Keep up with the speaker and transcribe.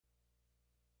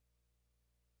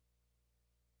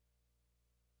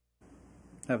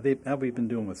How we been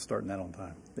doing with starting that on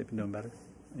time? They've been doing better?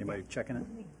 Anybody checking it?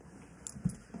 I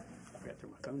got to throw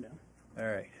my phone down. All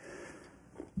right.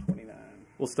 29.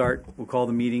 We'll start. We'll call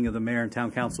the meeting of the Mayor and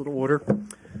Town Council to order.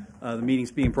 The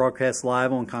meeting's being broadcast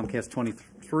live on Comcast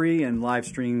 23 and live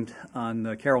streamed on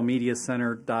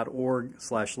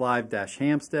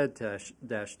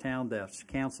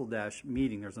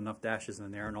carrollmediacenter.org/live-hampstead-town-council-meeting. There's enough dashes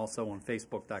in there, and also on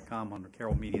facebook.com under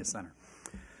Carroll Media Center.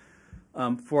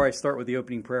 Before I start with the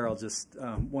opening prayer, I'll just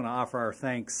want to offer our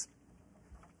thanks.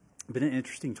 It's been an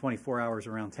interesting 24 hours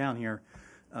around town here.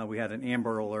 We had an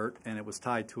Amber Alert, and it was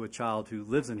tied to a child who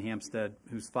lives in Hampstead,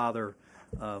 whose father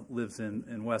lives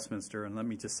in Westminster. And let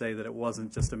me just say that it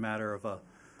wasn't just a matter of a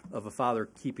father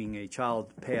keeping a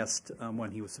child past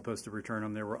when he was supposed to return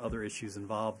him. There were other issues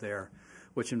involved there,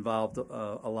 which involved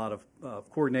a lot of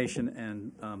coordination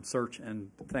and search.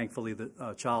 And thankfully,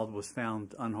 the child was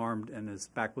found unharmed and is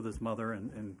back with his mother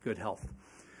and in good health.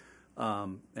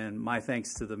 And my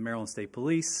thanks to the Maryland State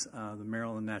Police, the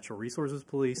Maryland Natural Resources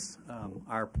Police,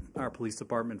 our police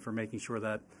department for making sure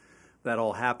that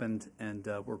all happened, and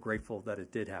we're grateful that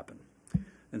it did happen.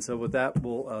 And so with that,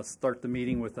 we'll start the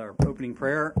meeting with our opening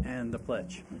prayer and the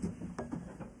pledge.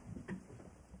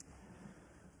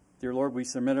 Dear Lord, we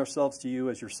submit ourselves to you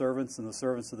as your servants and the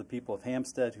servants of the people of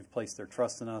Hampstead who've placed their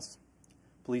trust in us.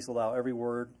 Please allow every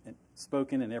word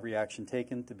spoken and every action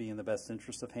taken to be in the best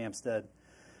interest of Hampstead,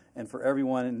 and for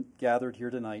everyone gathered here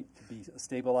tonight to be a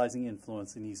stabilizing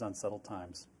influence in these unsettled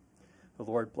times. The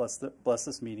Lord bless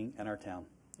this meeting and our town.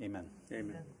 Amen.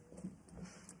 Amen.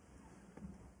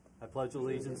 I pledge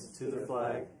allegiance to the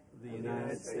flag of the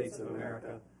United States of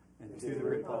America and to the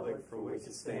republic for which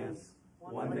it stands,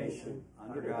 one nation,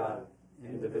 under God,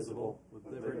 indivisible, with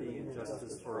liberty and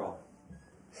justice for all.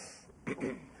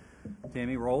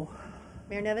 Tammy, roll.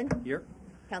 Mayor Nevin? Here.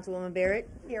 Councilwoman Barrett?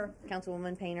 Here.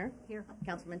 Councilwoman Painter? Here.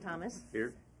 Councilman Thomas?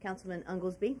 Here. Councilman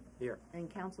Unglesby? Here. And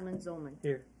Councilman Zolman?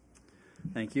 Here.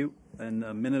 Thank you. And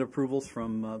minute approvals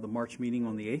from the March meeting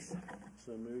on the 8th.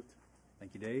 So moved.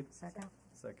 Thank you, Dave. Second.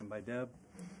 Second by Deb.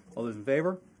 All those in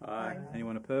favor? Aye.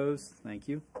 Anyone opposed? Thank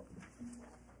you.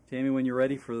 Tammy, when you're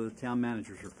ready for the town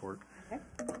manager's report. Okay.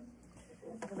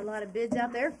 There's a lot of bids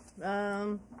out there.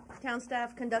 Town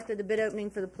staff conducted a bid opening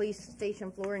for the police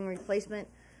station flooring replacement.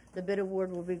 The bid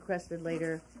award will be requested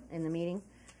later in the meeting.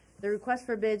 The request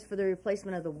for bids for the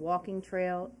replacement of the walking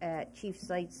trail at Chief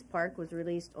Sites Park was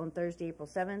released on Thursday, April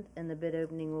 7th, and the bid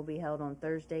opening will be held on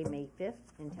Thursday, May 5th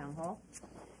in Town Hall.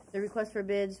 The request for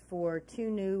bids for 2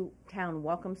 new town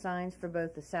welcome signs for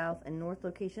both the south and north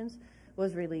locations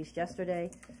was released yesterday.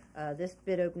 This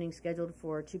bid opening scheduled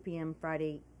for 2 p.m.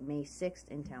 Friday, May 6th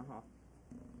in Town Hall.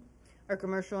 Our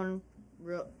commercial and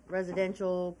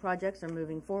residential projects are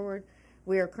moving forward.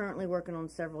 We are currently working on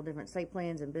several different site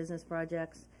plans and business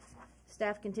projects.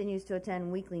 Staff continues to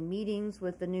attend weekly meetings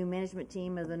with the new management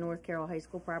team of the North Carroll High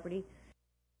School property.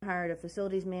 Hired a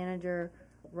facilities manager,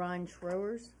 Ron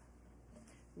Schroers.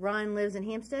 Ron lives in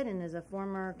Hampstead and is a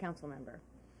former council member.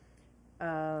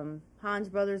 Hans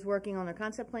Brothers working on their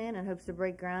concept plan and hopes to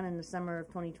break ground in the summer of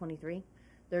 2023.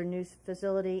 Their new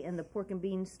facility and the pork and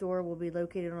beans store will be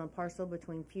located on a parcel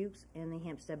between Fuchs and the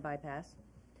Hampstead bypass.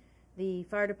 The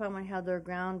fire department held their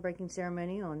groundbreaking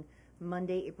ceremony on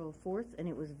Monday, April 4th, and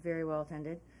it was very well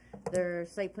attended. Their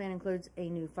site plan includes a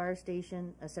new fire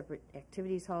station, a separate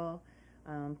activities hall.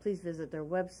 Please visit their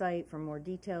website for more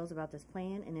details about this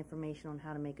plan and information on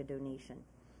how to make a donation.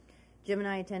 Jim and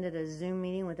I attended a Zoom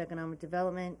meeting with Economic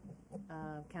Development,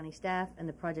 county staff, and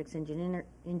the project's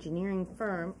engineering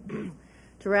firm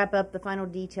to wrap up the final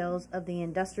details of the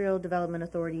Industrial Development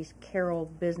Authority's Carroll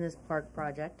Business Park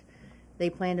project. They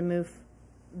plan to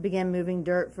begin moving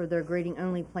dirt for their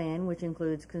grading-only plan, which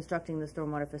includes constructing the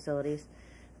stormwater facilities.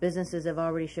 Businesses have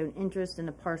already shown interest in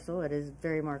the parcel. It is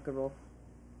very marketable.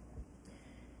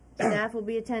 Staff will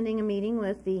be attending a meeting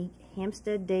with the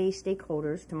Hampstead Day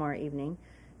stakeholders tomorrow evening.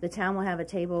 The town will have a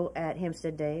table at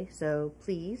Hampstead Day, so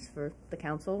please, for the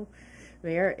council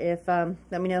there,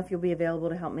 let me know if you'll be available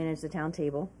to help manage the town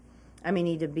table. I may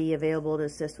need to be available to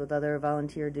assist with other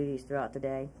volunteer duties throughout the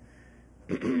day.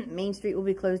 Main Street will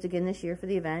be closed again this year for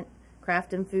the event.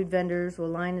 Craft and food vendors will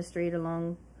line the street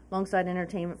alongside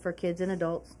entertainment for kids and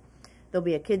adults. There'll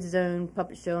be a kids zone,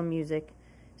 puppet show, and music.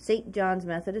 St. John's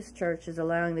Methodist Church is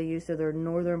allowing the use of their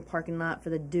northern parking lot for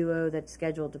the duo that's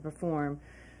scheduled to perform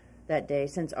that day,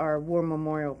 since our War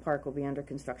Memorial Park will be under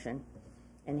construction.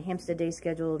 And Hampstead Day is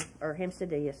scheduled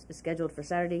for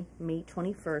Saturday, May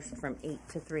 21st from 8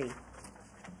 to 3.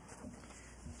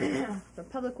 For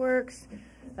Public Works,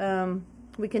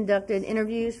 we conducted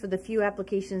interviews for the few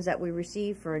applications that we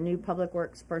received for a new Public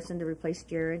Works person to replace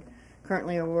Jared.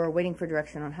 Currently, we're waiting for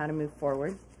direction on how to move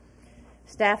forward.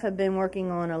 Staff have been working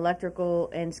on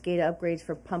electrical and SCADA upgrades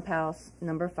for Pump House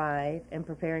number 5 and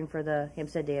preparing for the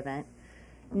Hampstead Day event.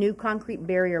 New concrete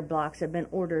barrier blocks have been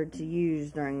ordered to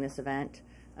use during this event.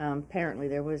 Apparently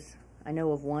there was, I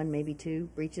know of 1, maybe 2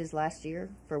 breaches last year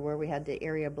for where we had the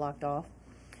area blocked off.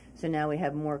 So now we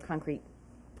have more concrete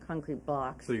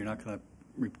blocks. So you're not going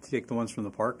to take the ones from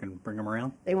the park and bring them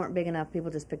around? They weren't big enough.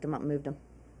 People just picked them up and moved them.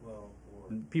 Well,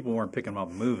 People weren't picking them up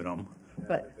and moving them.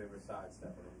 But they were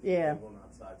sidestepping them. yeah. They will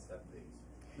not sidestep these.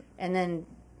 And then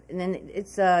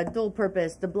it's dual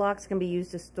purpose. The blocks can be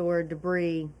used to store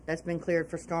debris that's been cleared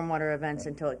for stormwater events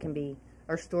until it can be,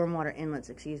 or stormwater inlets,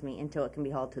 until it can be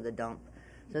hauled to the dump.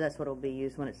 So that's what it'll be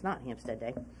used when it's not Hampstead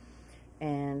Day.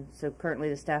 And so currently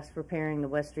the staff's preparing the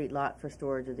West Street lot for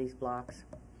storage of these blocks.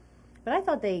 But I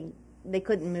thought they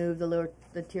couldn't move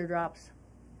the teardrops.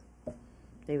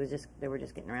 They were just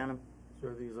getting around them. So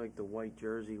are these like the white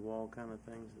jersey wall kind of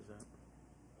things? Is that?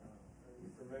 Are you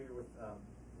familiar with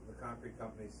the concrete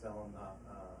company selling?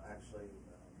 Actually,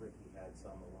 Ricky had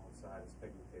some alongside his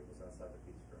picnic tables outside the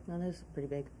bistro. No, those are pretty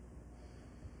big.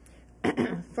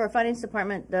 For our finance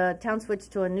department, the town switched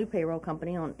to a new payroll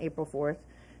company on April 4th.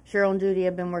 Cheryl and Judy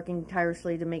have been working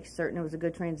tirelessly to make certain it was a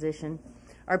good transition.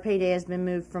 Our payday has been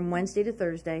moved from Wednesday to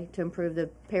Thursday to improve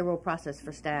the payroll process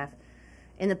for staff.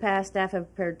 In the past, staff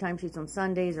have prepared timesheets on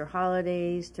Sundays or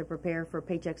holidays to prepare for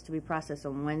paychecks to be processed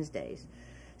on Wednesdays.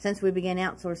 Since we began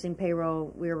outsourcing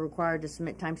payroll, we are required to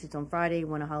submit timesheets on Friday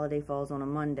when a holiday falls on a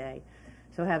Monday.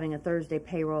 So having a Thursday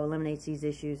payroll eliminates these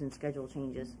issues and schedule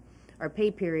changes. Our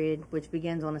pay period, which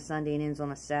begins on a Sunday and ends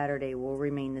on a Saturday, will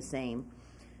remain the same.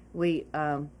 We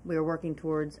are working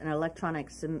towards an electronic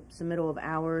submittal of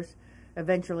hours,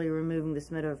 eventually removing the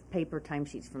submittal of paper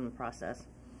timesheets from the process.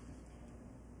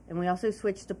 And we also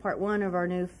switched to part 1 of our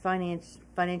new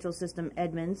financial system,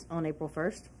 Edmunds, on April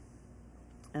 1st.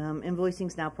 Invoicing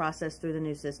is now processed through the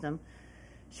new system.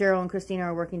 Cheryl and Christina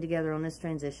are working together on this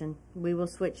transition. We will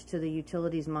switch to the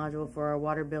utilities module for our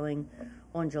water billing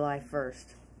on July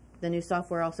 1st. The new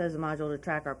software also has a module to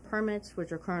track our permits,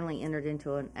 which are currently entered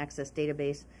into an Access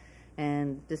database.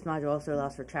 And this module also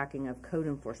allows for tracking of code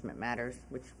enforcement matters,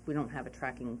 which we don't have a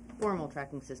formal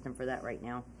tracking system for that right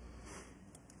now.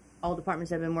 All departments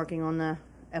have been working on the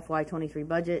FY23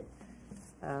 budget.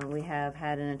 We have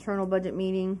had an internal budget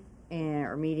meeting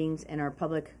meetings, and our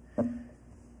public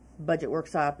budget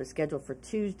workshop is scheduled for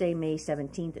Tuesday, May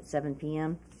 17th at 7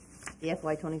 p.m. The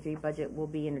FY23 budget will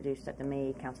be introduced at the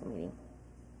May council meeting.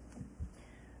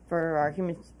 For our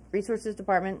human resources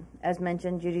department, as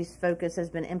mentioned, Judy's focus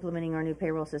has been implementing our new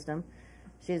payroll system.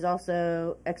 She is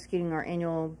also executing our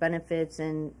annual benefits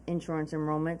and insurance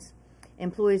enrollments.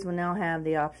 Employees will now have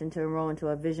the option to enroll into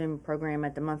a vision program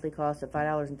at the monthly cost of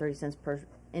 $5.30 per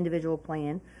individual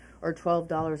plan, or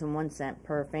 $12.01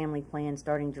 per family plan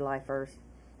starting July 1st.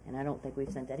 And I don't think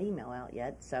we've sent that email out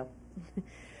yet, so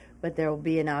but there will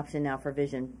be an option now for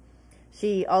vision.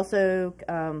 She also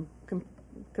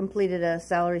completed a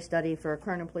salary study for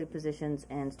current employee positions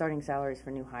and starting salaries for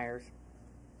new hires.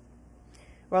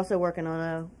 We're also working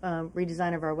on a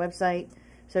redesign of our website.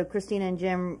 So Christina and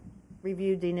Jim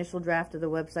reviewed the initial draft of the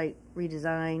website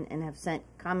redesign and have sent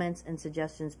comments and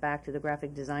suggestions back to the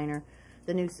graphic designer.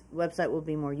 The new website will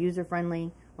be more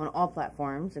user-friendly on all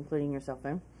platforms, including your cell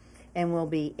phone, and will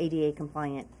be ADA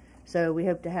compliant. So we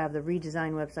hope to have the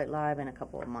redesigned website live in a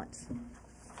couple of months.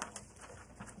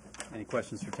 Any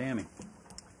questions for Tammy?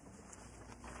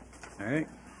 All right.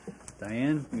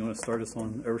 Diane, you want to start us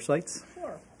on oversights?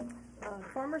 Sure.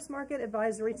 Farmers Market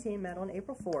Advisory Team met on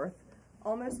April 4th.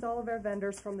 Almost all of our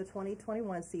vendors from the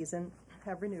 2021 season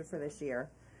have renewed for this year.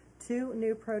 2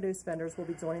 new produce vendors will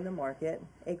be joining the market,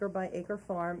 Acre by Acre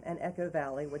Farm and Echo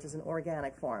Valley, which is an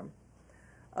organic farm.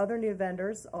 Other new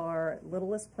vendors are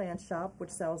Littlest Plant Shop, which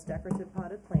sells decorative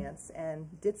potted plants, and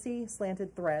Ditzy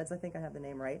Slanted Threads, I think I have the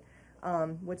name right,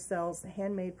 which sells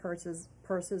handmade purses,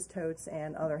 totes,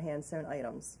 and other hand-sewn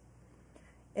items.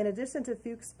 In addition to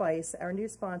Fuchs Spice, our new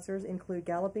sponsors include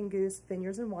Galloping Goose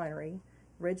Vineyards and Winery,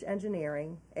 Ridge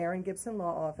Engineering, Aaron Gibson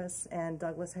Law Office, and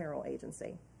Douglas Harrell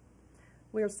Agency.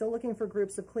 We are still looking for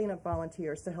groups of cleanup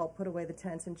volunteers to help put away the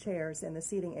tents and chairs in the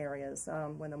seating areas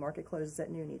when the market closes at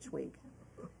noon each week.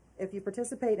 If you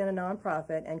participate in a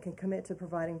nonprofit and can commit to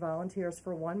providing volunteers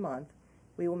for 1 month,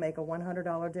 we will make a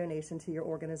 $100 donation to your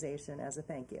organization as a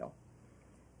thank you.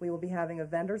 We will be having a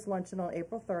vendor's luncheon on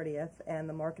April 30th, and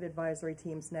the Market Advisory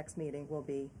Team's next meeting will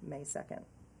be May 2nd.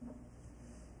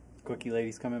 Quickie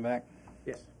ladies coming back?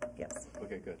 Yes. Yes.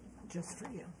 Okay, good. Just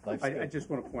for you. Life's I good. just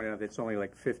want to point out it's only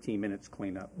like 15 minutes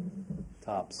cleanup.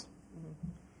 Tops.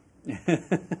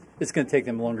 It's going to take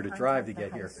them longer to drive to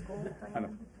get here. I know.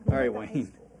 All right,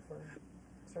 Wayne.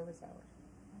 Service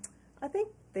hours. I think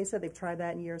they said they've tried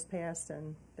that in years past,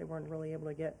 and they weren't really able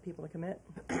to get people to commit.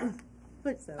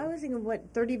 But So- I was thinking,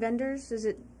 what, 30 vendors? Is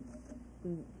it,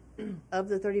 of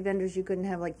the 30 vendors, you couldn't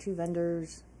have like 2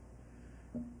 vendors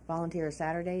volunteer a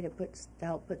Saturday to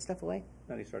help put stuff away?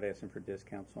 Then they start asking for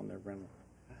discounts on their rental.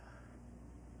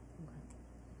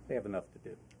 They have enough to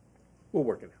do. We'll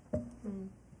work it out.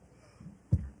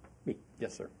 Me.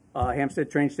 Yes, sir. Hampstead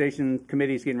Train Station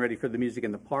Committee is getting ready for the music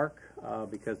in the park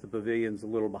because the pavilion's a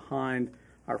little behind.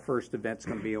 Our first event's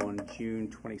going to be on June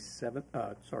 27th.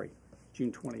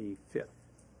 June 25th. Is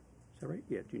that right?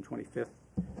 Yeah, June 25th.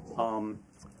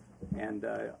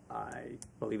 I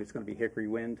believe it's going to be Hickory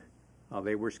Wind.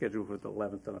 They were scheduled for the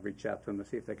 11th, and I'll reach out to them to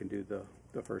see if they can do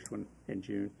the first one in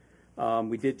June.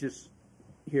 We did just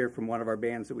hear from one of our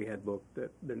bands that we had booked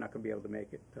that they're not going to be able to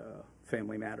make it.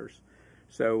 Family Matters.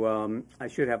 So I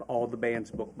should have all the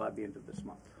bands booked by the end of this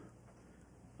month.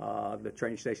 The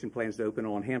train station plans to open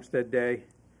on Hampstead Day,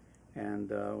 and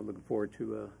we're looking forward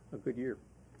to a good year.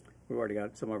 We've already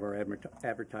got some of our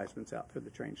advertisements out for the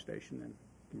train station and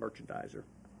the merchandiser.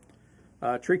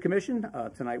 Tree Commission,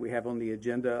 tonight we have on the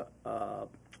agenda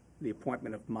the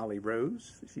appointment of Molly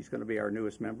Rose. She's going to be our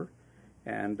newest member,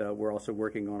 and we're also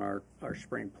working on our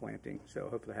spring planting, so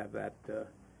hopefully have that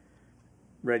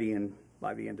ready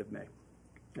by the end of May.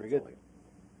 Very good.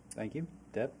 Thank you.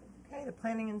 Deb? Okay, the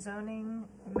Planning and Zoning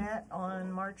met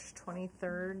on March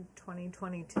 23rd,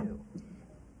 2022.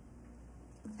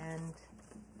 And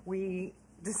we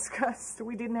discussed,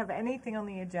 we didn't have anything on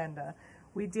the agenda.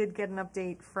 We did get an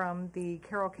update from the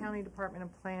Carroll County Department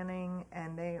of Planning,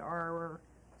 and they are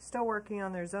still working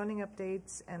on their zoning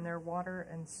updates and their water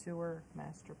and sewer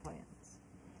master plans.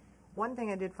 One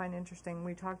thing I did find interesting,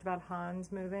 we talked about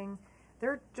Hans moving.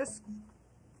 They're just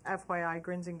FYI,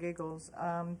 grins and giggles.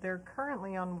 They're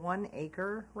currently on 1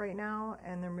 acre right now,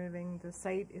 and they're moving. The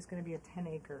site is going to be a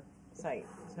 10-acre site.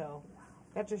 So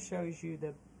that just shows you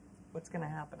what's going to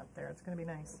happen up there. It's going to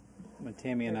be nice. When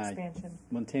Tammy and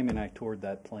I toured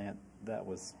that plant, that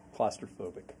was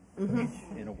claustrophobic,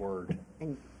 in a word.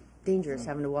 And dangerous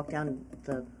having to walk down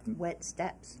the wet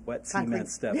steps. Wet Concrete. cement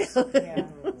steps. Yeah.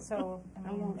 So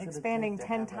I mean, expanding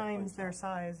 10 times their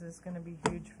size is going to be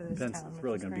huge for this Depends, town. it's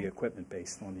really which is going to be great. equipment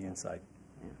based on the inside.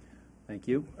 Thank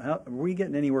you. Are we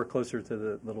getting anywhere closer to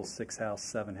the little 6-house,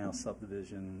 7-house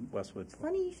subdivision, Westwood?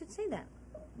 Funny you should say that.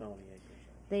 Melanie Acres.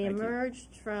 They Thank you.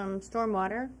 emerged from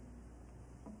stormwater,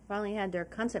 finally had their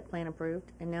concept plan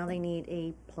approved, and now they need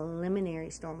a preliminary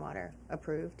stormwater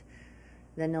approved.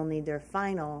 Then they'll need their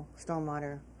final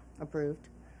stormwater approved,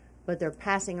 but they're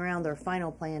passing around their final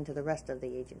plan to the rest of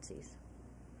the agencies.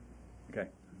 Okay.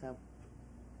 So,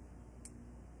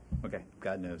 Okay.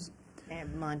 God knows.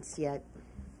 and months yet.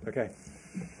 Okay.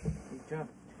 Good job.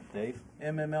 Dave?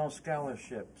 MML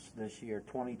scholarships this year,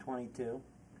 2022.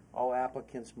 All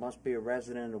applicants must be a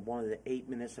resident of one of the 8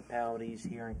 municipalities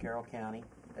here in Carroll County.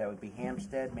 That would be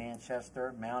Hampstead,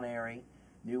 Manchester, Mount Airy,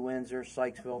 New Windsor,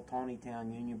 Sykesville,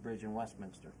 Tawnytown, Union Bridge, and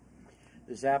Westminster.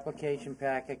 This application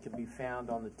packet can be found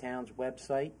on the town's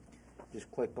website.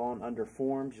 Just click on under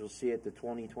forms, you'll see it, the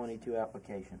 2022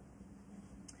 application.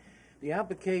 The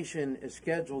application is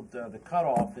scheduled, the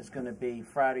cutoff is going to be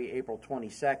Friday, April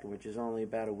 22nd, which is only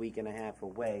about a week and a half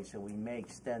away, so we may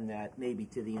extend that maybe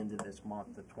to the end of this month,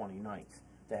 the 29th,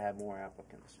 to have more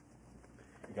applicants.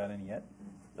 You got any yet?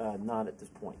 Not at this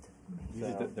point.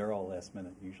 Usually So- they're all last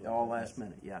minute, usually. All last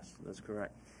minute, yes, that's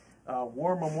correct.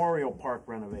 War Memorial Park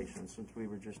renovations, since we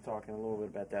were just talking a little bit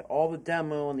about that. All the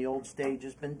demo on the old stage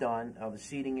has been done. The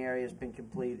seating area has been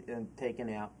completed and taken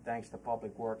out. Thanks to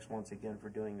Public Works once again for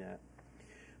doing that.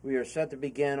 We are set to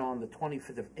begin on the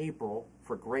 25th of April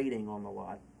for grading on the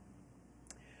lot.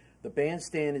 The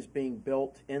bandstand is being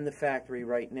built in the factory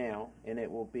right now, and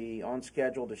it will be on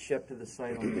schedule to ship to the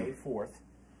site on May 4th.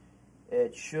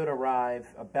 It should arrive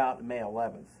about May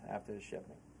 11th after the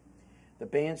shipping. The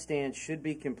bandstand should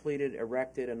be completed,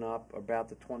 erected, and up about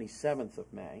the 27th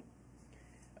of May.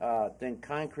 Then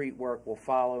concrete work will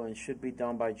follow and should be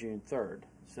done by June 3rd.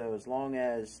 So as long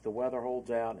as the weather holds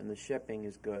out and the shipping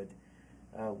is good,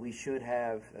 we should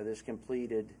have this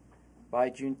completed by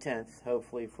June 10th,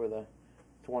 hopefully for the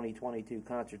 2022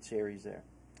 concert series there.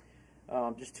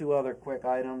 Just 2 other quick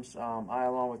items. I,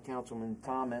 along with Councilman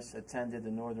Thomas, attended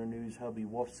the Northern News Hobie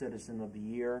Wolf Citizen of the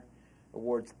Year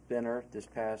Awards dinner this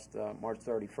past March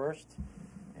 31st,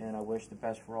 and I wish the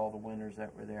best for all the winners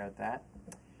that were there at that.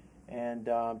 And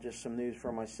just some news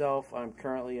for myself. I'm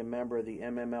currently a member of the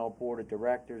MML Board of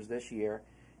Directors this year,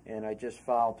 And I just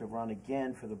filed to run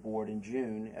again for the board in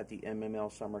June at the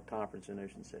MML Summer Conference in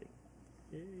Ocean City.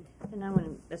 And I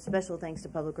want a special thanks to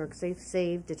Public Works. They've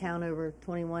saved the town over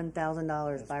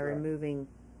 $21,000 That's by correct. removing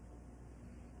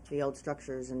the old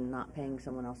structures and not paying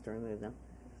someone else to remove them.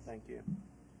 Thank you.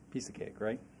 Piece of cake,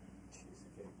 right?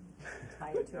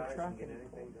 Tie it to a Guys, truck. you get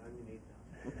anything done you need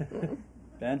done.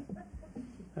 Ben?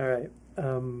 All right.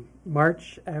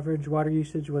 March average water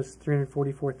usage was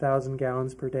 344,000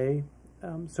 gallons per day.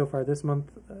 So far this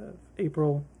month,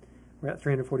 April, we're at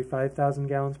 345,000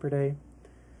 gallons per day.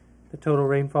 The total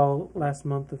rainfall last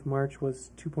month of March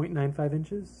was 2.95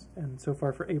 inches, and so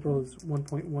far for April is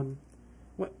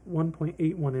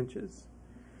 1.81 inches.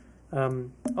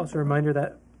 Also a reminder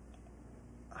that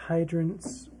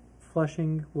hydrants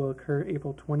flushing will occur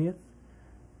April 20th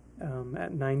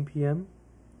at 9 p.m.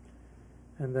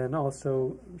 And then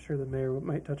also, I'm sure the mayor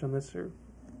might touch on this, or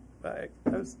I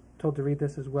was told to read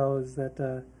this as well, is that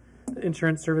the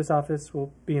Insurance Service Office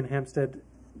will be in Hampstead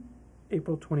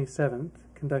April 27th,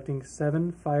 conducting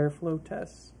 7 fire flow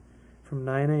tests from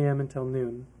 9 a.m. until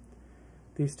noon.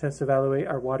 These tests evaluate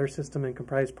our water system and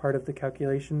comprise part of the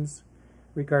calculations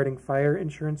regarding fire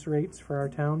insurance rates for our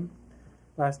town.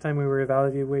 Last time we were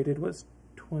evaluated was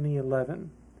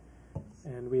 2011,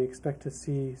 and we expect to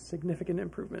see significant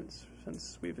improvements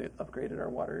since we've upgraded our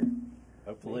water.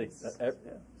 Hopefully. Yeah.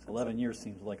 11 years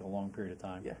seems like a long period of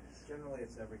time. Yeah. Generally,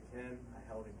 it's every 10. I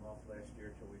held him off last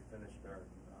year till we finished our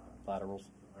Laterals.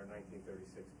 our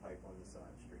 1936 pipe on the side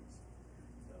streets.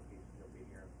 So he'll be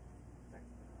here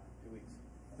next 2 weeks.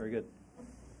 Very good.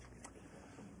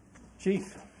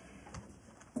 Chief?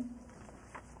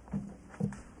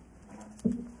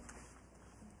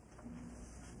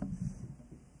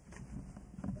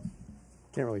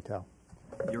 Can't really tell.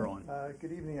 You're on.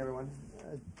 Good evening, everyone.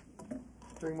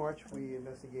 During March, we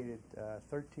investigated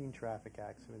 13 traffic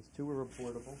accidents. 2 were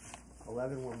reportable,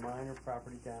 11 were minor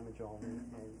property damage only,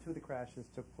 and 2 of the crashes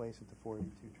took place at the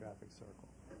 482 traffic circle.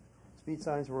 Speed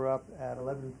signs were up at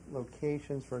 11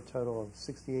 locations for a total of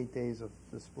 68 days of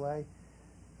display.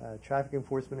 Traffic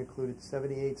enforcement included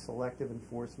 78 selective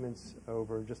enforcements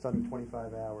over just under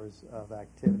 25 hours of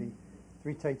activity.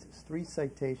 3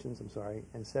 citations, and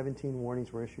 17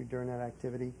 warnings were issued during that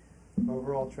activity.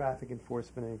 Overall traffic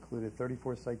enforcement included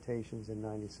 34 citations and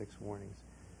 96 warnings.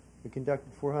 We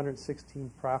conducted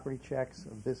 416 property checks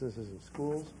of businesses and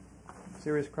schools.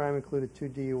 Serious crime included 2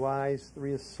 DUIs,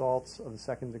 3 assaults of the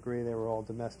second degree. They were all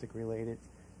domestic related.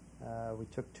 We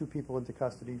took 2 people into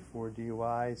custody for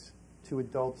DUIs, 2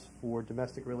 adults for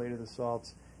domestic related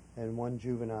assaults, and 1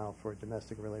 juvenile for a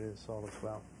domestic related assault as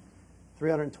well.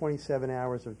 327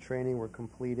 hours of training were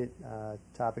completed.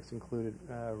 Topics included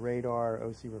radar,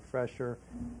 OC refresher,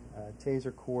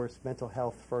 taser course, mental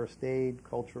health first aid,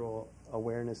 cultural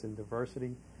awareness and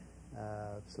diversity,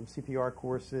 some CPR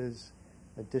courses,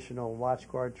 additional watch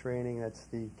guard training, that's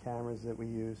the cameras that we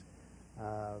use,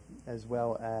 as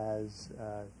well as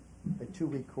a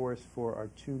 2-week course for our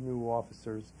 2 new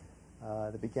officers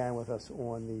that began with us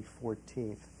on the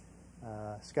 14th.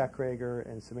 Scott Krager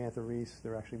and Samantha Reese,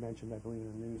 they're actually mentioned, I believe,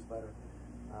 in the newsletter,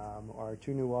 are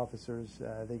 2 new officers.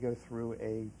 They go through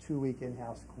a 2-week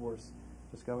in-house course,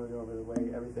 just going over the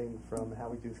way, everything from how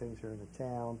we do things here in the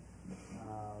town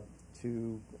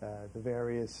to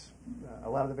a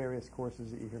lot of the various courses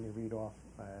that you hear me read off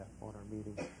on our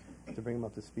meetings to bring them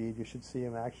up to speed. You should see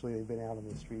them. Actually, they've been out on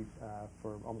the street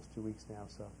for almost 2 weeks now,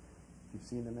 so if you've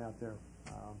seen them out there,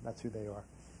 that's who they are.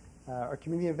 Our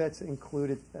community events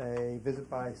included a visit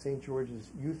by St.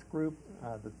 George's Youth Group,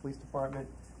 the police department.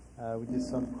 We did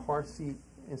some car seat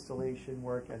installation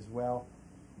work as well.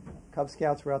 Cub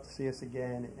Scouts were out to see us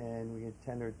again, and we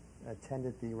attended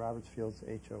the Roberts Fields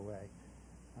HOA.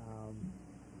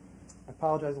 I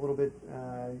apologize a little bit.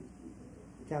 The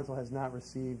council has not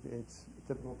received its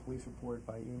typical police report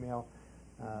by email.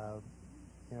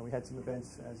 We had some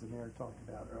events, as the mayor talked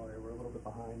about earlier. We're a little bit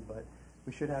behind, but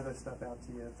we should have that stuff out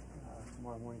to you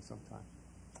tomorrow morning sometime.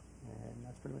 And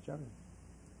that's pretty much everything.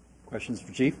 Questions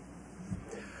for Chief?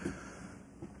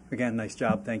 Again, nice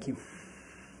job. Thank you.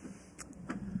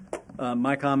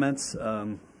 My comments,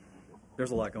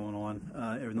 there's a lot going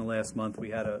on. In the last month, we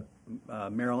had a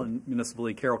Maryland Municipal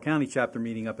League Carroll County chapter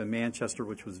meeting up in Manchester,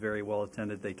 which was very well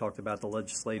attended. They talked about the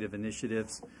legislative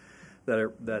initiatives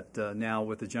that now,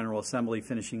 with the General Assembly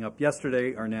finishing up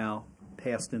yesterday, are now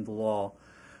passed into law.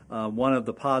 One of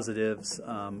the positives,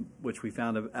 which we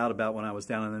found out about when I was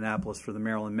down in Annapolis for the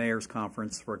Maryland Mayor's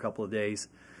Conference for a couple of days,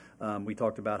 we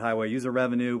talked about highway user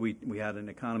revenue. We had an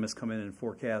economist come in and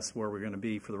forecast where we're going to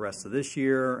be for the rest of this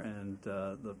year and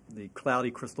the cloudy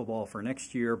crystal ball for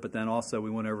next year. But then also we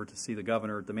went over to see the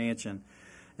governor at the mansion,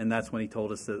 and that's when he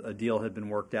told us that a deal had been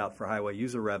worked out for highway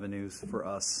user revenues for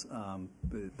us.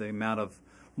 The amount of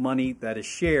money that is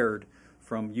shared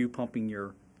from you pumping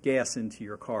your gas into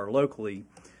your car locally,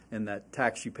 and that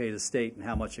tax you pay the state, and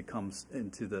how much it comes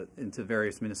into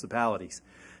various municipalities.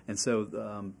 And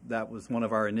so that was one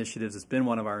of our initiatives. It's been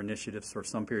one of our initiatives for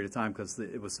some period of time because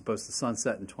it was supposed to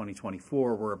sunset in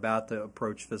 2024. We're about to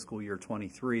approach fiscal year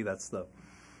 23. That's the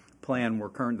plan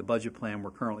the budget plan we're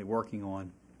currently working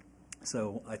on.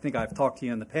 So I think I've talked to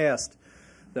you in the past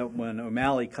that when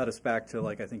O'Malley cut us back to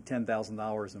I think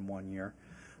 $10,000 in 1 year,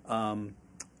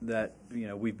 that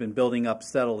we've been building up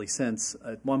steadily since.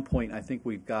 At one point, I think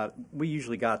we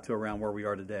usually got to around where we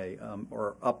are today,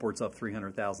 or upwards of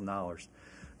 $300,000.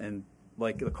 And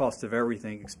like the cost of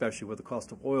everything, especially with the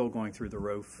cost of oil going through the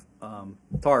roof,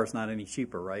 tar is not any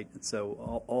cheaper, right? And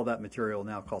so all that material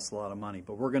now costs a lot of money.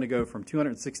 But we're going to go from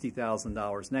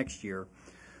 $260,000 next year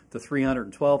to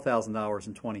 $312,000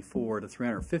 in 24, to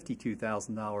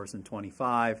 $352,000 in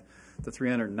 25, to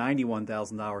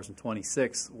 $391,000 in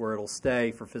 26, where it'll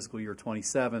stay for fiscal year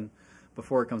 27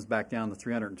 before it comes back down to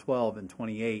 $312,000 in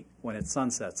 28 when it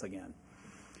sunsets again.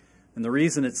 And the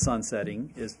reason it's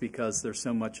sunsetting is because there's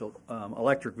so much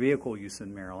electric vehicle use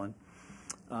in Maryland.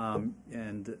 You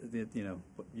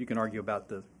can argue about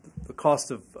the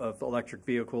cost of electric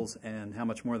vehicles and how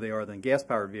much more they are than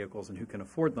gas-powered vehicles and who can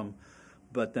afford them.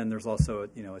 But then there's also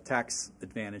a tax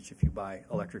advantage if you buy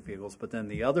electric vehicles. But then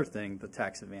the other thing, the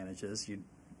tax advantage is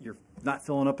you're not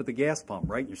filling up at the gas pump,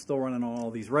 right? You're still running on all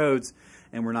these roads,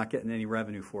 and we're not getting any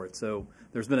revenue for it. So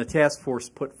there's been a task force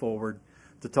put forward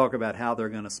to talk about how they're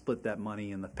going to split that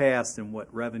money in the past and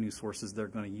what revenue sources they're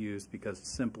going to use, because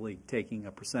simply taking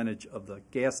a percentage of the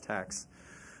gas tax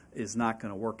is not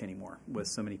going to work anymore with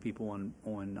so many people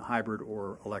on hybrid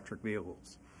or electric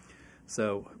vehicles.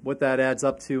 So what that adds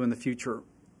up to in the future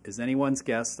is anyone's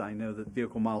guess. I know that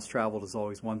vehicle miles traveled is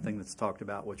always one thing that's talked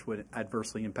about, which would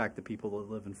adversely impact the people that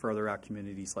live in further out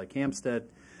communities like Hampstead.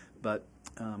 But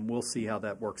we'll see how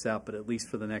that works out. But at least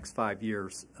for the next 5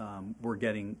 years, we're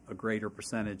getting a greater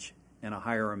percentage and a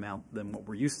higher amount than what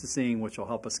we're used to seeing, which will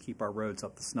help us keep our roads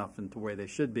up to snuff and to where they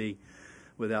should be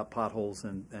without potholes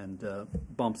and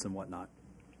bumps and whatnot.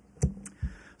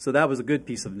 So that was a good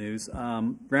piece of news.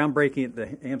 Groundbreaking at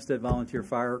the Hampstead Volunteer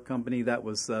Fire Company, that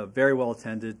was very well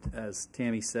attended, as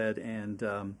Tammy said, and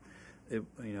it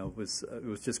was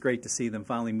just great to see them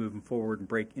finally moving forward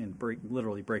and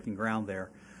literally breaking ground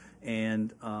there.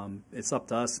 And it's up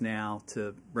to us now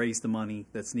to raise the money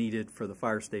that's needed for the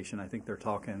fire station. I think they're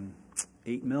talking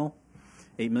 $8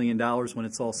 million when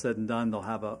it's all said and done. They'll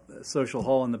have a social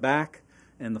hall in the back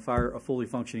and a fully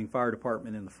functioning fire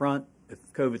department in the front.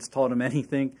 If COVID's taught them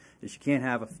anything, is you can't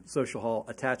have a social hall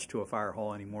attached to a fire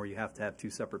hall anymore. You have to have two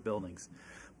separate buildings.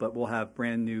 But we'll have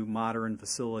brand new modern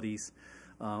facilities.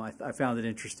 I found it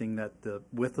interesting that the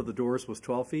width of the doors was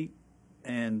 12 feet.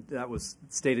 And that was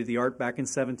state-of-the-art back in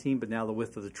 17, but now the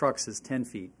width of the trucks is 10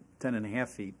 feet, 10 and a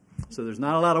half feet. So there's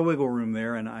not a lot of wiggle room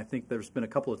there, and I think there's been a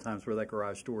couple of times where that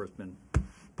garage door has been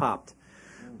popped.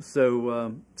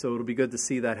 So it'll be good to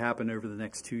see that happen over the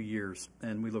next 2 years,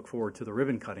 and we look forward to the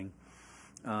ribbon cutting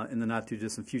in the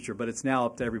not-too-distant future. But it's now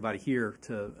up to everybody here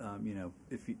to,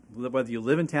 whether you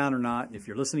live in town or not, if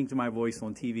you're listening to my voice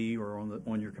on TV or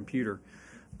on your computer,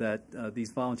 that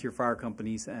these volunteer fire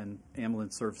companies and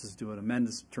ambulance services do a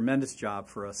tremendous job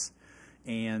for us.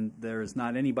 And there is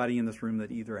not anybody in this room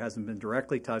that either hasn't been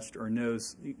directly touched or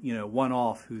knows, one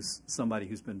off who's somebody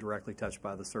who's been directly touched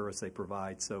by the service they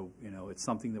provide. So, it's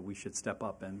something that we should step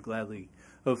up and gladly,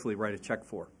 hopefully, write a check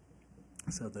for,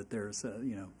 so that there's,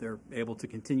 they're able to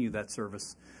continue that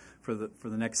service for the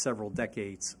next several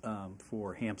decades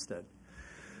for Hampstead.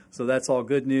 So that's all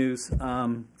good news.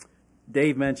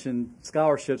 Dave mentioned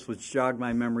scholarships, which jogged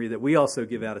my memory that we also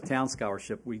give out a town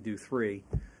scholarship. We do 3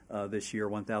 this year,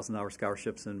 $1,000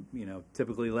 scholarships, and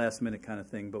typically last minute kind of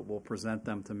thing. But we'll present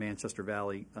them to Manchester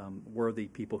Valley worthy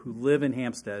people who live in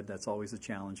Hampstead. That's always a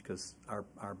challenge because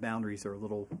our boundaries are a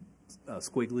little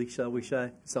squiggly, shall we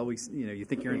say? So you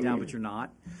think you're in town, but you're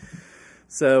not.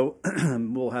 So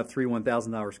we'll have 3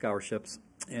 $1,000 scholarships,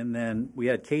 and then we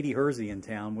had Katie Hersey in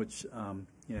town, which.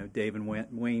 Dave and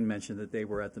Wayne mentioned that they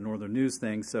were at the Northern News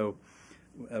thing, so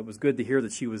it was good to hear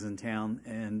that she was in town.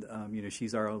 And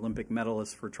she's our Olympic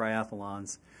medalist for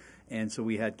triathlons, and so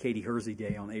we had Katie Hersey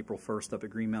Day on April 1st up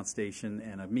at Greenmount Station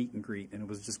and a meet and greet, and it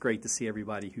was just great to see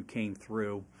everybody who came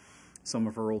through. Some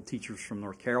of her old teachers from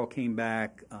North Carroll came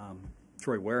back.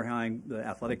 Troy Wareheim, the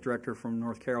athletic director from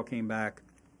North Carroll, came back.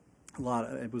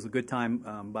 It was a good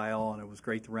time by all, and it was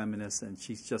great to reminisce. And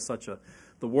she's just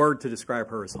the word to describe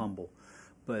her is humble.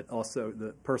 but also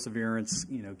the perseverance,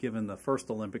 given the first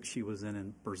Olympics she was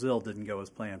in Brazil didn't go as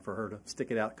planned, for her to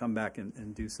stick it out, come back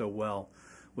and do so well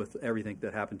with everything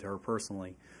that happened to her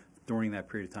personally during that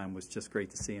period of time was just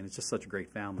great to see, and it's just such a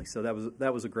great family. So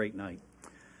that was a great night.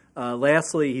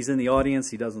 Lastly, he's in the audience.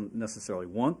 He doesn't necessarily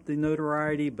want the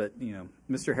notoriety, but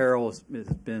Mr. Harrell has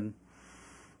been,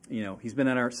 he's been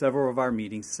at several of our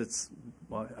meetings.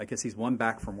 I guess he's one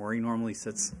back from where he normally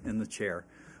sits in the chair.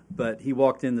 But he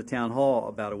walked in the town hall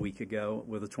about a week ago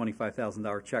with a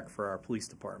 $25,000 check for our police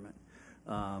department.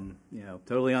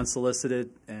 Totally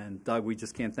unsolicited. And Doug, we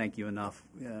just can't thank you enough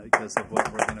because of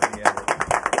what we're going to be able to.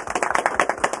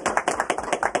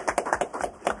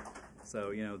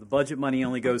 So, the budget money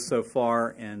only goes so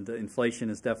far, and inflation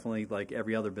is definitely, like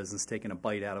every other business, taking a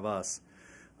bite out of us.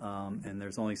 And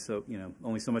there's only so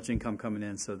much income coming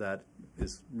in, so that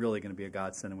is really going to be a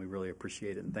godsend, and we really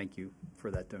appreciate it, and thank you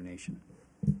for that donation.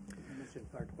 You mentioned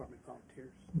fire department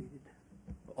volunteers needed.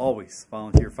 Always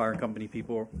volunteer fire company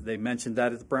people. They mentioned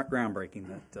that at the groundbreaking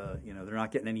that they're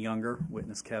not getting any younger.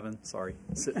 Witness Kevin, sorry,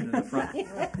 sitting in the front.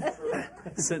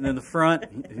 Sitting in the front.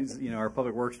 He's our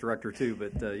public works director too.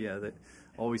 But that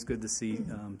always good to see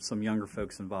some younger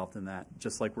folks involved in that.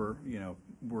 Just like we're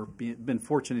been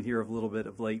fortunate here a little bit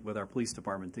of late with our police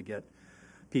department to get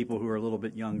people who are a little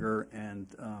bit younger, and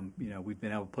we've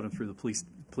been able to put them through the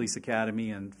police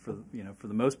academy, and for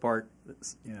the most part,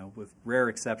 with rare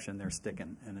exception, they're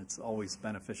sticking, and it's always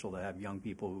beneficial to have young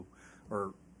people who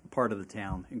are part of the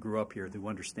town and grew up here who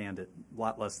understand it. A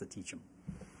lot less to teach them.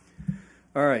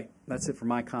 All right, that's it for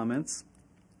my comments.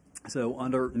 So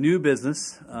under new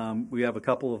business, we have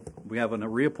a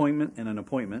reappointment and an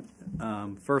appointment.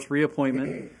 First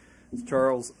reappointment. It's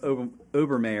Charles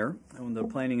Obermeyer on the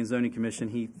Planning and Zoning Commission.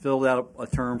 He filled out a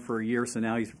term for a year, so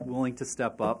now he's willing to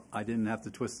step up. I didn't have to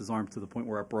twist his arm to the point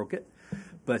where I broke it,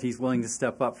 but he's willing to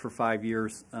step up for 5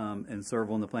 years and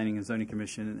serve on the Planning and Zoning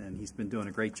Commission, and he's been doing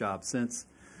a great job since.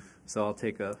 So I'll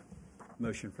take a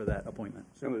motion for that appointment.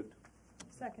 So moved.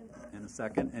 Second. And a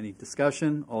second. Any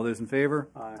discussion? All those in favor?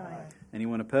 Aye.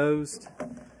 Anyone opposed?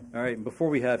 All right, and before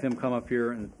we have him come up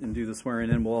here and do the swearing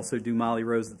in, we'll also do Molly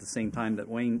Rose at the same time that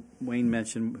Wayne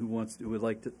mentioned, who would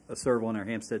like to serve on our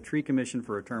Hampstead Tree Commission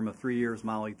for a term of 3 years.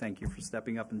 Molly, thank you for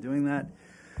stepping up and doing that.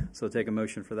 So take a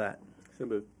motion for that. So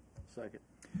moved. Second.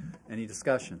 Any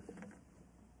discussion?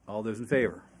 All those in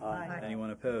favor? Aye.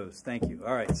 Anyone opposed? Thank you.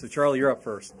 All right, so Charlie, you're up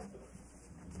first.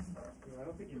 I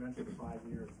don't think you mentioned 5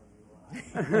 years when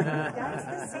That's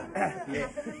the same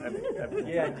thing that happened to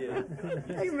me. Yeah, I did.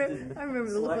 I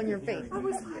remember the look on your face. I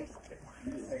was like,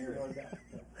 we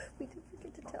did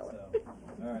forget to tell her.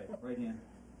 All right, right hand.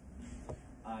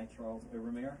 I, Charles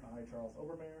Obermeyer, I, Charles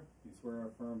Obermeyer, do swear or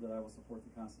affirm that I will support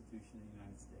the Constitution of the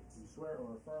United States. do swear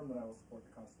or affirm that I will support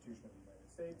the Constitution of the United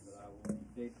States, That I will be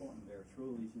faithful and bear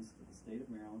true allegiance to the state of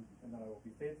Maryland, and that I will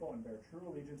be faithful and bear true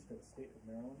allegiance to the state of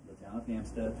Maryland, the town of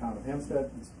Hampstead, the town of Hampstead,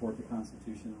 and support the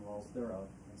Constitution and laws thereof,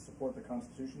 and support the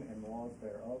Constitution and laws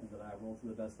thereof, and that I will, to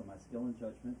the best of my skill and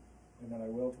judgment, and that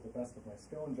I will, to the best of my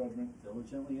skill and judgment,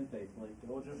 diligently and faithfully,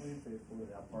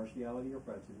 without partiality or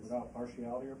prejudice,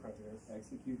 partiality or prejudice,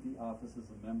 execute the office as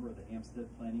a member of the Hampstead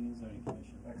Planning and Zoning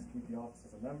Commission, execute the office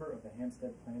as a member of the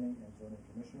Hampstead Planning and Zoning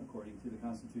Commission, according to the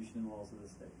Constitution and laws of the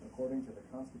state. according to the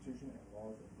Constitution and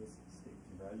laws of this state.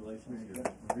 Congratulations. Thank You're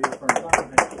you. reaffirmed.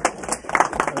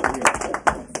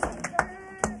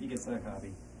 He gets that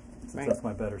copy. Since that's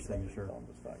my better signature.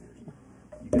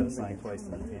 You got to sign twice,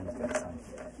 and the Pam's got to sign.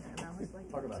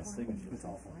 Talk about a signature. It's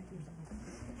awful. I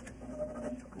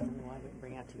didn't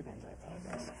bring out 2 pens, I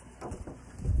apologize.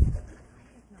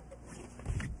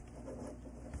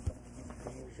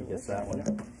 He gets that one.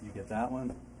 You get that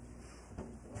one.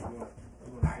 You want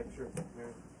a picture,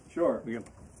 Mary? Sure. We go.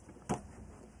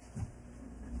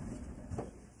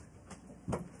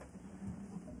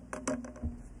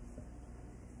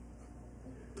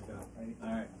 All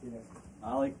right.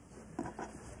 Ollie. So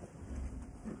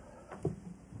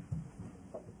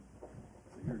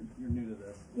you're new to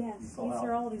this. Yes, You these saw how-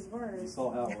 are all these You words.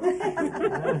 saw how it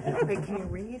works. Wait, can you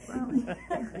read? Repeat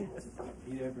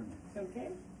after me. Okay.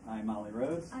 I, Molly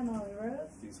Rose, I'm Molly Rose.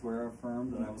 do swear or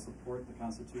affirm that I will support the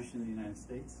Constitution of the United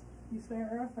States, You swear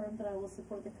or affirm that I will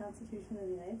support the Constitution of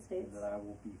the United States, and that I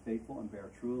will be faithful and bear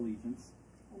true allegiance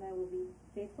and I will be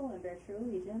faithful and bear true to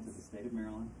allegiance the state of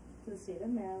Maryland, to the state of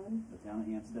Maryland, the town of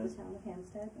to Hampstead, the town of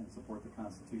Hampstead, and support the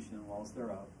Constitution and laws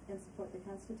thereof, and support the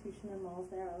Constitution and laws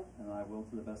thereof, and that I will,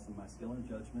 to the best of my skill and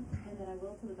judgment, and that I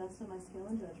will, to the best of my skill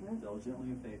and judgment,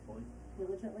 diligently and faithfully,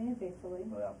 diligently and faithfully,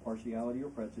 without partiality or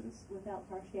prejudice, without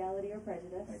partiality or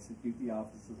prejudice, execute the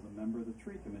office as a member of the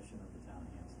Tree Commission of the town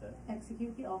of Hampstead,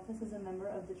 execute the office as a member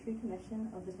of the Tree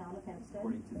Commission of the Town of Hampstead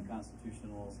according to the Constitution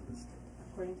and laws of the state.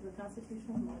 according to the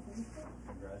Constitution and laws of the state.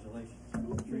 Congratulations.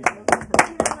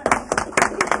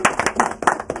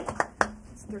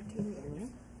 It's 13 years.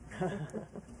 That's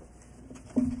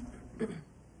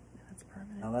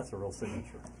permanent. Now that's a real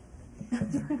signature.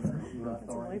 That's a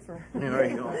lifer. There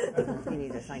you go. You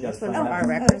need to sign You this gotta one sign for that our one.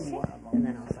 records, and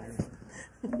then I'll sign it.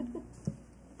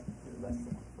 That's the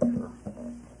one for her.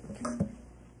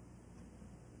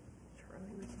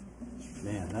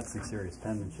 Man, that's some serious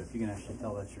penmanship. You can actually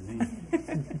tell that's your name.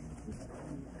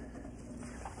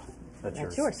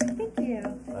 That's yours. Thank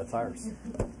you. That's ours.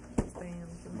 Bam.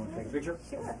 You want to take a picture?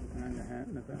 Sure. And the hat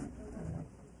in the back.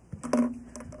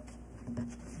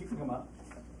 You can come up.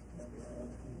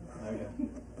 Okay.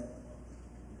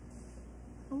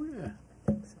 Oh, yeah.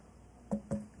 All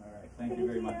right. Thank you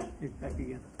very much. Back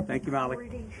again. Thank you, Molly.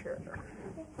 Pretty sure.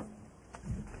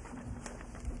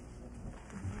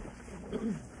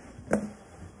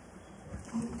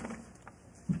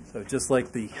 So just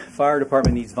like the fire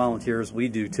department needs volunteers, we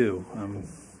do too.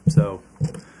 So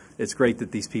it's great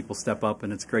that these people step up,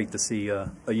 and it's great to see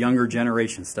a younger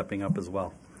generation stepping up as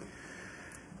well.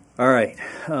 All right.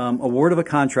 Award of a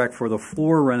contract for the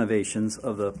floor renovations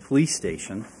of the police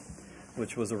station,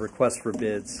 which was a request for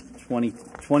bids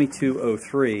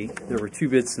 2203. There were 2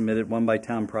 bids submitted, one by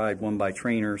Town Pride, one by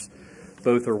Trainers.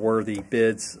 Both are worthy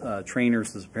bids.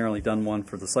 Trainers has apparently done one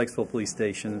for the Sykesville Police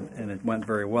Station, and it went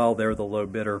very well. They're the low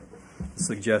bidder. The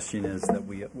suggestion is that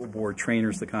we award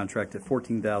Trainers the contract at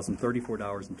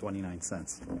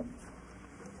 $14,034.29.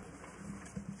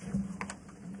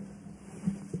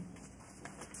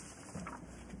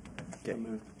 Okay.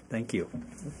 Thank you.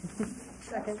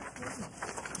 Second.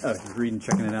 Oh, just reading,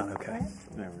 checking it out. Okay.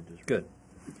 Never just. Good.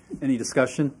 Any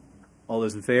discussion? All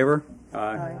those in favor?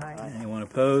 Aye. Anyone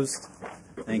opposed?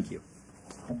 Thank you.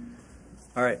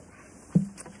 All right.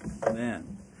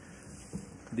 Then,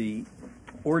 the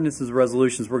ordinances and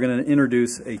resolutions, we're going to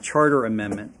introduce a charter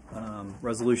amendment,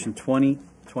 Resolution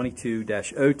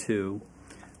 2022-02,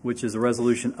 which is a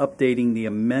resolution updating the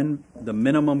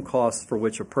minimum cost for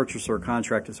which a purchaser or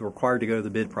contractor is required to go to the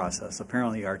bid process.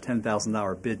 Apparently, our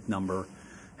 $10,000 bid number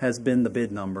has been the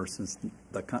bid number since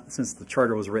the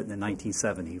charter was written in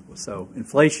 1970. So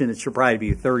inflation, it should probably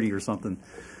be 30 or something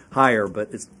higher, but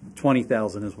it's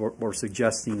 20,000 is what we're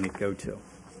suggesting it go to.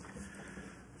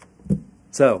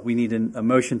 So we need a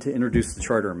motion to introduce the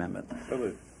charter amendment. So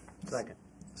moved. Second.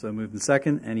 So moved and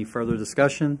second. Any further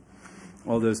discussion?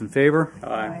 All those in favor?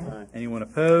 Aye. Anyone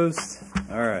opposed?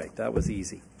 All right, that was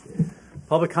easy.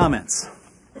 Public comments.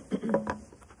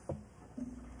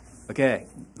 Okay,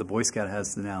 the Boy Scout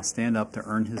has to now stand up to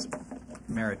earn his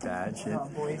merit badge. Oh,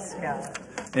 Boy Scout.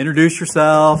 Introduce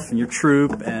yourself and your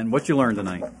troop and what you learned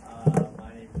tonight. My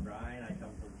name is Brian. I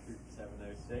come from Troop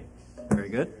 706. Very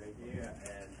good. Right here,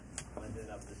 and winding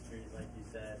up the street, like you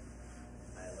said,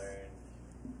 I learned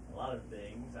a lot of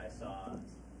things. I saw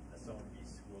someone be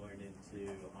sworn into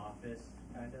office,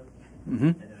 kind of, Mm-hmm.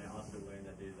 and then I also learned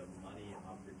that there's a money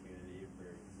opportunity for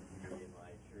me and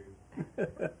my troop. So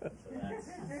that's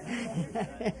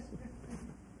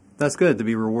That's good to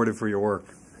be rewarded for your work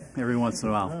every once in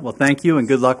a while. Well, thank you and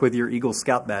good luck with your Eagle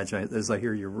Scout badge. As I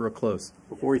hear you're real close.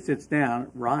 Before he sits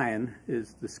down, Ryan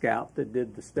is the scout that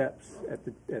did the steps at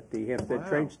the Hampstead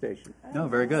train station. No,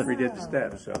 very good. Redid the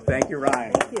steps. So thank you,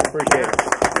 Ryan. Thank you. Appreciate it.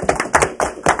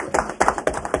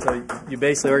 So you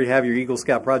basically already have your Eagle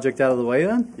Scout project out of the way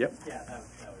then? Yep. yeah, that was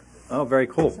it. Oh, very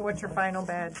cool. So what's your final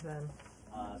badge then?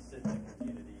 Citizen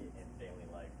community and family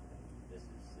life. This is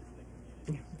citizen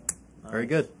community. Very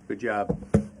good. Good job.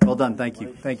 Well done. Thank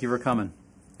you. Thank you for coming.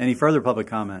 Any further public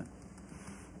comment?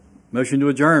 Motion to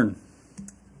adjourn.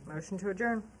 Motion to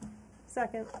adjourn.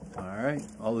 Second. All right.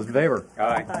 All those in favor?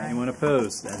 Aye. Anyone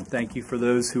opposed? And thank you for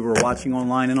those who were watching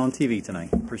online and on TV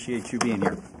tonight. Appreciate you being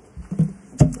here.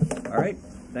 All right.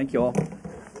 Thank you all.